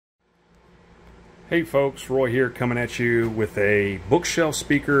Hey folks, Roy here coming at you with a bookshelf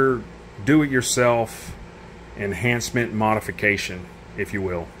speaker do-it-yourself enhancement modification, if you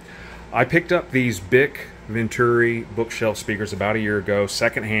will. I picked up these BIC Venturi bookshelf speakers about a year ago,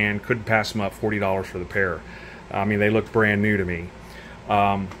 secondhand, couldn't pass them up, $40 for the pair. I mean, they look brand new to me.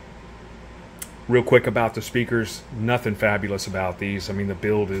 Real quick about the speakers, nothing fabulous about these. I mean, the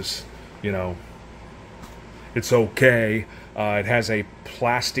build is, you know, it's okay. It has a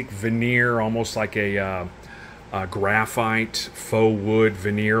plastic veneer, almost like a graphite faux wood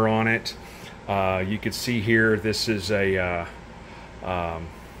veneer on it. You can see here this is a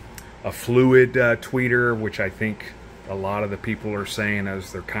fluid tweeter, which I think a lot of the people are saying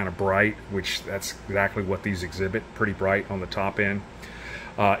as they're kind of bright, which that's exactly what these exhibit, pretty bright on the top end.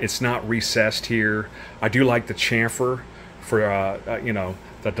 It's not recessed here. I do like the chamfer for you know,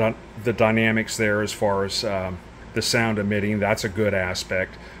 the dynamics there as far as the sound emitting. That's a good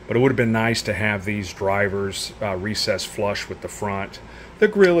aspect, but it would have been nice to have these drivers recessed flush with the front. The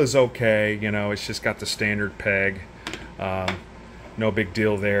grill is okay, you know, it's just got the standard peg. No big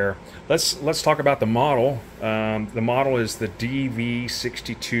deal there. Let's talk about the model. The model is the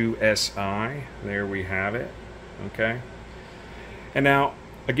DV62si. There we have it. Okay. And now,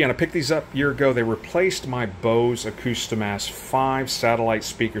 again, I picked these up a year ago. They replaced my Bose Acoustimass 5 satellite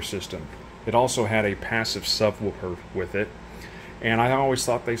speaker system. It also had a passive subwoofer with it, and I always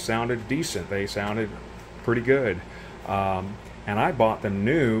thought they sounded decent. They sounded pretty good. And I bought them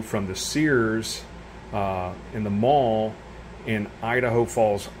new from the Sears in the mall in Idaho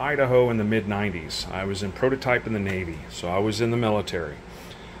Falls, Idaho in the mid-90s. I was in prototype in the Navy, so I was in the military.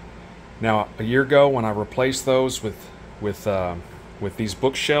 Now, a year ago when I replaced those with these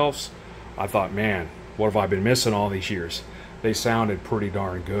bookshelves, I thought, man, what have I been missing all these years? They sounded pretty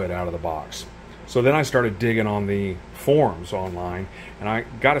darn good out of the box. So then I started digging on the forums online, and I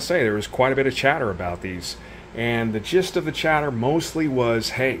gotta say, there was quite a bit of chatter about these. And the gist of the chatter mostly was,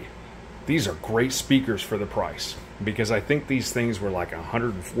 hey, these are great speakers for the price. Because I think these things were like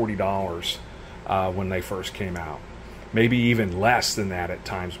 $140 when they first came out. Maybe even less than that at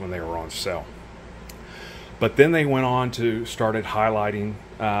times when they were on sale. But then they went on to started highlighting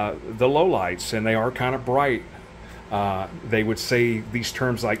the lowlights, and they are kind of bright. They would say these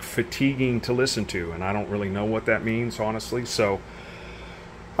terms like fatiguing to listen to, and I don't really know what that means, honestly. So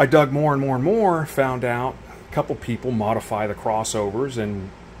I dug more and more and more, found out a couple people modify the crossovers, and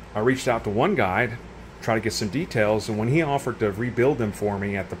I reached out to one guy to try to get some details, and when he offered to rebuild them for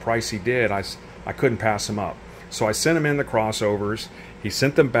me at the price he did, I couldn't pass him up. So I sent him in the crossovers. He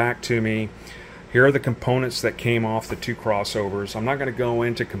sent them back to me. Here are the components that came off the two crossovers. I'm not going to go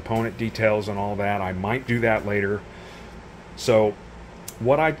into component details and all that. I might do that later. So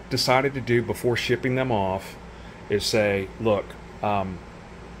what I decided to do before shipping them off is say, look,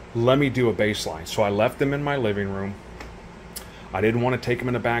 let me do a baseline. So I left them in my living room. I didn't want to take them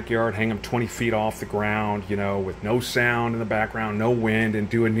in the backyard, hang them 20 feet off the ground, you know, with no sound in the background, no wind, and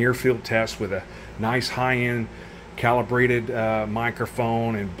do a near field test with a nice high-end calibrated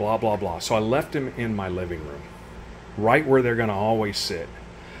microphone and blah, blah, blah. So I left them in my living room, right where they're going to always sit.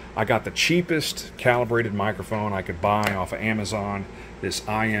 I got the cheapest calibrated microphone I could buy off of Amazon, this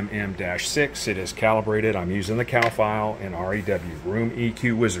IMM-6. It is calibrated. I'm using the CalFile and REW, Room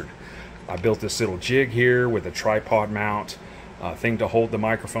EQ Wizard. I built this little jig here with a tripod mount, thing to hold the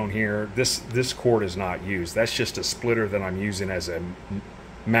microphone here. This cord is not used. That's just a splitter that I'm using as a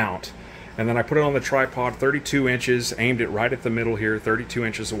mount. And then I put it on the tripod, 32 inches, aimed it right at the middle here, 32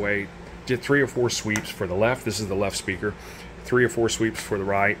 inches away. Did 3 or 4 sweeps for the left. This is the left speaker. 3 or 4 sweeps for the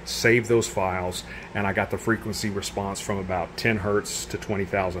right. Save those files, and I got the frequency response from about 10 hertz to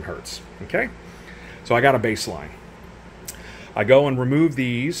 20,000 hertz. Okay? So I got a baseline. I go and remove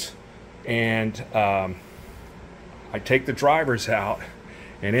these, and I take the drivers out,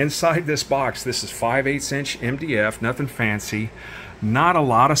 and inside this box, this is 5/8 inch MDF, nothing fancy. Not a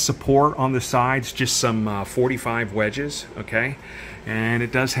lot of support on the sides, just some 45 wedges, okay? And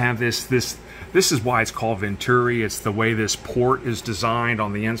it does have this is why it's called Venturi. It's the way this port is designed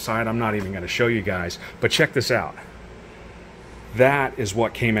on the inside. I'm not even going to show you guys, but check this out. That is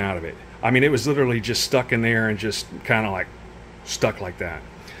what came out of it. I mean, it was literally just stuck in there and just kind of like stuck like that.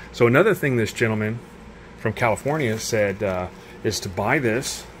 So another thing this gentleman from California said is to buy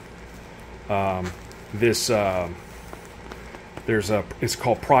this. It's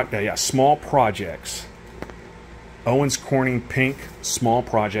called Small Projects. Ownens Corning Pink Small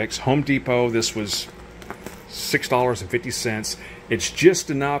Projects. Home Depot, this was $6.50. It's just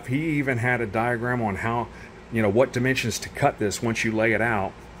enough. He even had a diagram on how, you know, what dimensions to cut this once you lay it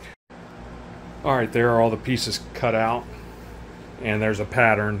out. All right, there are all the pieces cut out. and there's a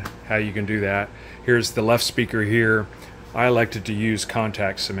pattern how you can do that. Here's the left speaker here. I elected to use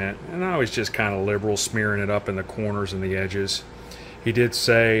contact cement, and I was just kind of liberal, smearing it up in the corners and the edges. He did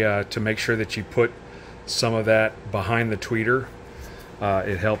say to make sure that you put some of that behind the tweeter.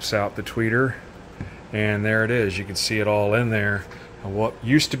 It helps out the tweeter, and there it is. You can see it all in there. And what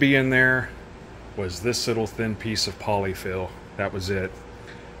used to be in there was this little thin piece of polyfill. That was it.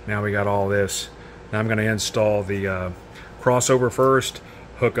 Now we got all this. Now I'm going to install the crossover first,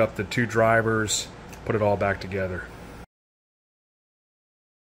 hook up the two drivers, put it all back together.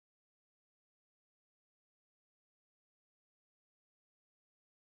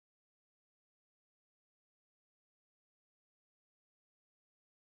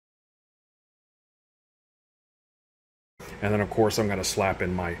 And then of course I'm going to slap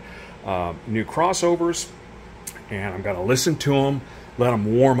in my new crossovers, and I'm going to listen to them, let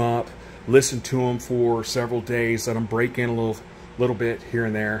them warm up, listen to them for several days, let them break in a little bit here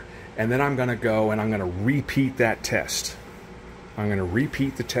and there, and then I'm going to go and I'm going to repeat that test. I'm going to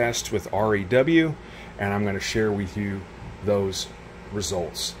repeat the test with REW, and I'm going to share with you those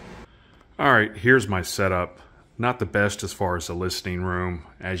results. All right, here's my setup. Not the best as far as the listening room.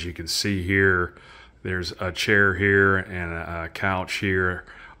 As you can see here, there's a chair here and a couch here.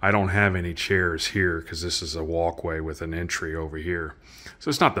 I don't have any chairs here because this is a walkway with an entry over here. So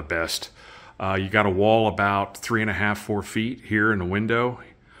it's not the best. You got a wall about 3.5, 4 feet here in the window.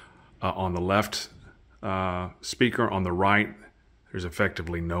 On the left speaker, on the right, there's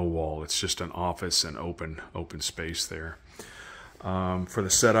effectively no wall. It's just an office and open space there. For the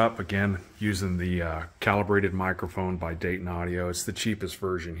setup, again, using the calibrated microphone by Dayton Audio. It's the cheapest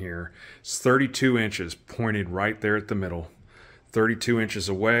version here. It's 32 inches, pointed right there at the middle. 32 inches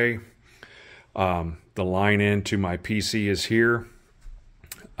away. The line into my PC is here.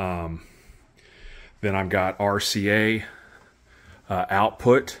 Then I've got RCA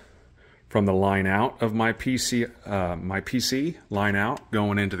output from the line out of my PC, line out,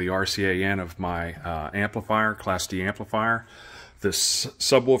 going into the RCA in of my amplifier, Class D amplifier. This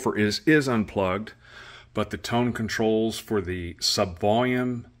subwoofer is unplugged, but the tone controls for the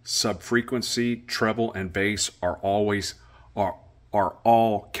sub-volume, sub-frequency, treble, and bass are all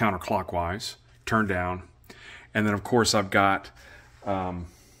counterclockwise, turned down. And then of course I've got the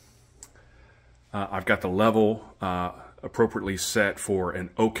level appropriately set for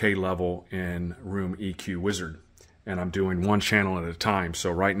an OK level in Room EQ Wizard, and I'm doing one channel at a time. So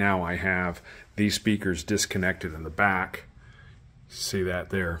right now I have these speakers disconnected in the back. See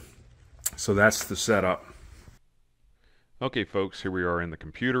that there. So that's the setup. Okay folks, here we are in the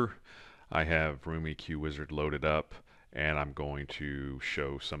computer. I have Room EQ Wizard loaded up, and I'm going to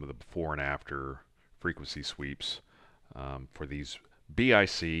show some of the before and after frequency sweeps for these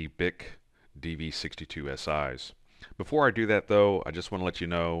BIC DV62si's. Before I do that though, I just want to let you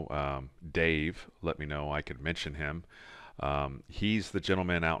know, Dave let me know I could mention him. He's the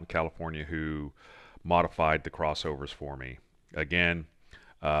gentleman out in California who modified the crossovers for me. Again,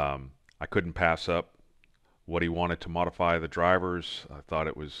 I couldn't pass up what he wanted to modify the drivers. I thought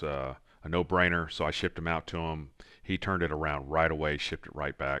it was a no-brainer, so I shipped them out to him. He turned it around right away, shipped it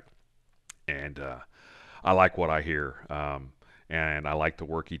right back, and I like what I hear. And I like the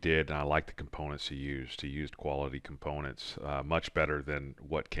work he did, and I like the components he used. He used quality components, much better than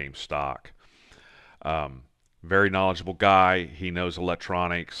what came stock. Very knowledgeable guy. He knows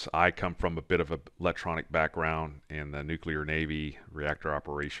electronics. I come from a bit of an electronic background in the nuclear Navy, reactor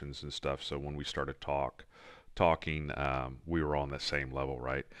operations and stuff. So when we started talking, we were on the same level,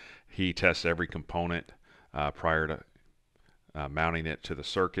 right? He tests every component prior to mounting it to the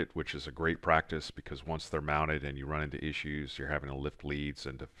circuit, which is a great practice because once they're mounted and you run into issues, you're having to lift leads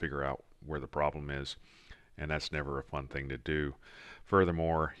and to figure out where the problem is, and that's never a fun thing to do.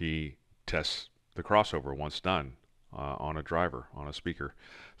 Furthermore, he tests the crossover once done on a driver, on a speaker.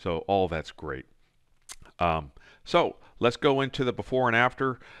 So all that's great. So let's go into the before and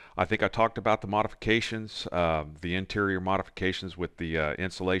after. I think I talked about the modifications, the interior modifications with the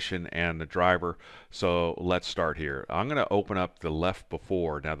insulation and the driver. So let's start here. I'm going to open up the left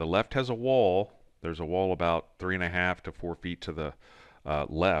before. Now the left has a wall. There's a wall about 3.5 to 4 feet to the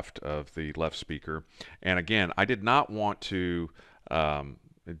left of the left speaker. And again, I did not want to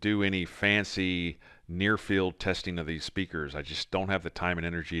do any fancy near field testing of these speakers. I just don't have the time and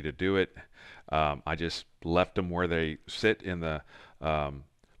energy to do it. I just left them where they sit in the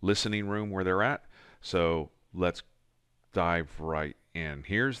listening room where they're at. So let's dive right in.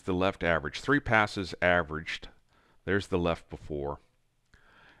 Here's the left average, 3 passes averaged. There's the left before,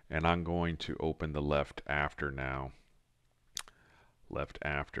 and I'm going to open the left after now. Left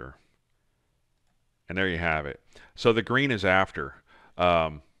after. And there you have it. So the green is after.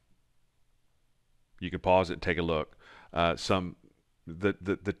 Um, you can pause it and take a look.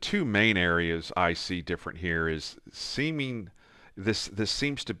 The two main areas I see different here is this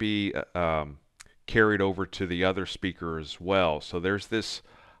seems to be carried over to the other speaker as well. So there's this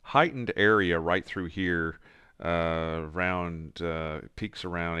heightened area right through here, around peaks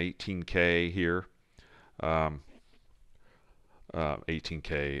around 18K here,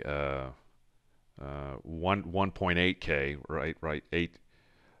 18K, 1.8K, right,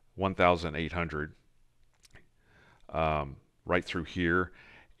 1,800, right through here,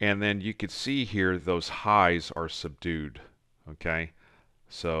 and then you could see here those highs are subdued. Okay,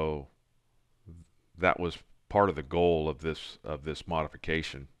 so that was part of the goal of this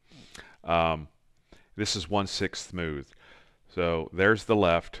modification. This is 1/6 smooth. So there's the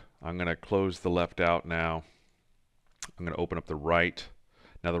left. I'm going to close the left out now. I'm going to open up the right.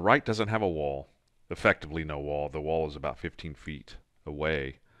 Now the right doesn't have a wall, effectively no wall. The wall is about 15 feet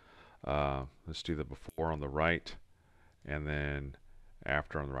away. Let's do the before on the right and then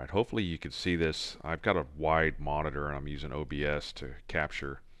after on the right. Hopefully you can see this. I've got a wide monitor and I'm using OBS to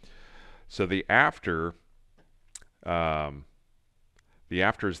capture. So the after is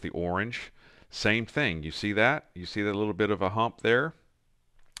the orange. Same thing. You see that? You see that little bit of a hump there?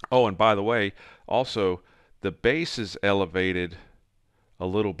 Oh, and by the way, also the bass is elevated a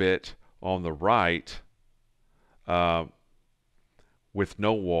little bit on the right with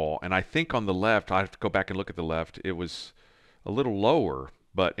no wall. And I think on the left, I have to go back and look at the left, it was a little lower.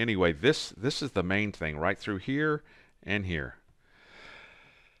 But anyway, this is the main thing right through here and here.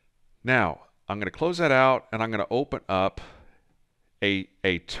 Now, I'm going to close that out and I'm going to open up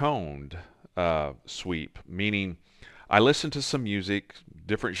a toned sweep, meaning I listened to some music,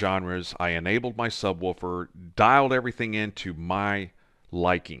 different genres, I enabled my subwoofer, dialed everything into my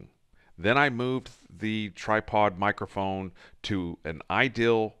liking. Then I moved the tripod microphone to an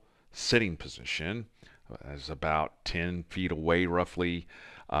ideal sitting position, as about 10 feet away roughly,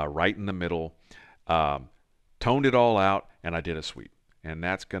 right in the middle, toned it all out, and I did a sweep. And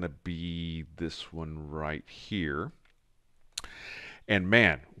that's going to be this one right here. And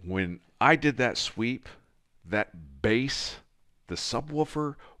man, when I did that sweep, that bass, the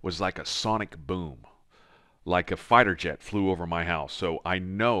subwoofer was like a sonic boom, like a fighter jet flew over my house. So I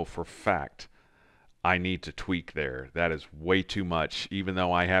know for a fact I need to tweak there. That is way too much, even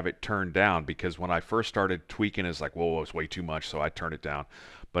though I have it turned down, because when I first started tweaking, it's like, whoa, it's way too much, so I turned it down.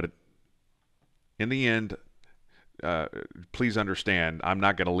 But in the end, please understand, I'm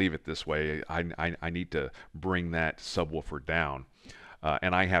not going to leave it this way. I need to bring that subwoofer down.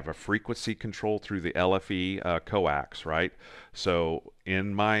 And I have a frequency control through the LFE coax, right? So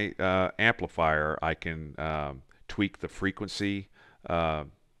in my amplifier, I can tweak the frequency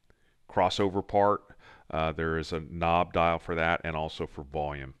crossover part. There is a knob dial for that and also for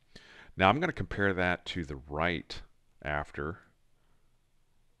volume. Now I'm going to compare that to the right after.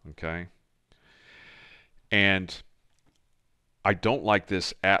 Okay. And I don't like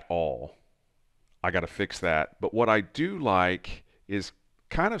this at all. I got to fix that. But what I do like is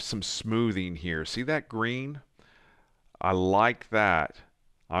kind of some smoothing here. See that green? I like that.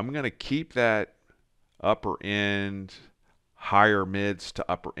 I'm going to keep that upper end, higher mids to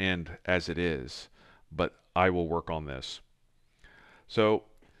upper end as it is, but I will work on this. So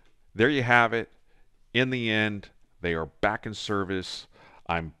there you have it. In the end, they are back in service.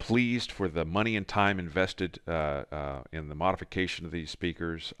 I'm pleased for the money and time invested in the modification of these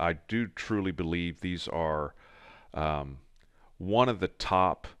speakers. I do truly believe these are one of the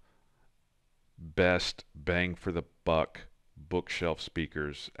top best bang for the buck bookshelf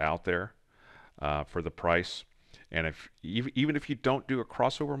speakers out there for the price. And if even if you don't do a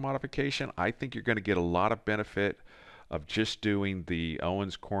crossover modification, I think you're going to get a lot of benefit of just doing the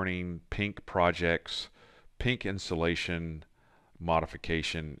Ownens Corning Pink projects, pink insulation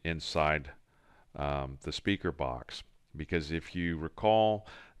modification inside the speaker box. Because if you recall,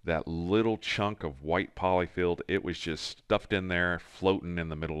 that little chunk of white polyfield, it was just stuffed in there, floating in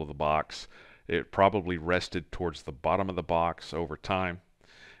the middle of the box. It probably rested towards the bottom of the box over time.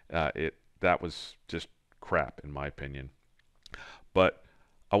 That was just crap, in my opinion. But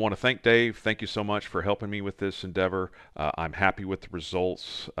I want to thank Dave. Thank you so much for helping me with this endeavor. I'm happy with the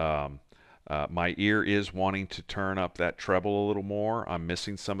results. My ear is wanting to turn up that treble a little more. I'm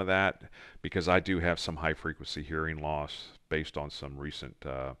missing some of that because I do have some high frequency hearing loss based on some recent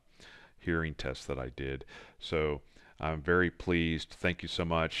hearing tests that I did. So I'm very pleased. Thank you so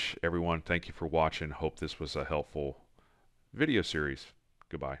much, everyone. Thank you for watching. Hope this was a helpful video series.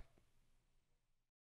 Goodbye.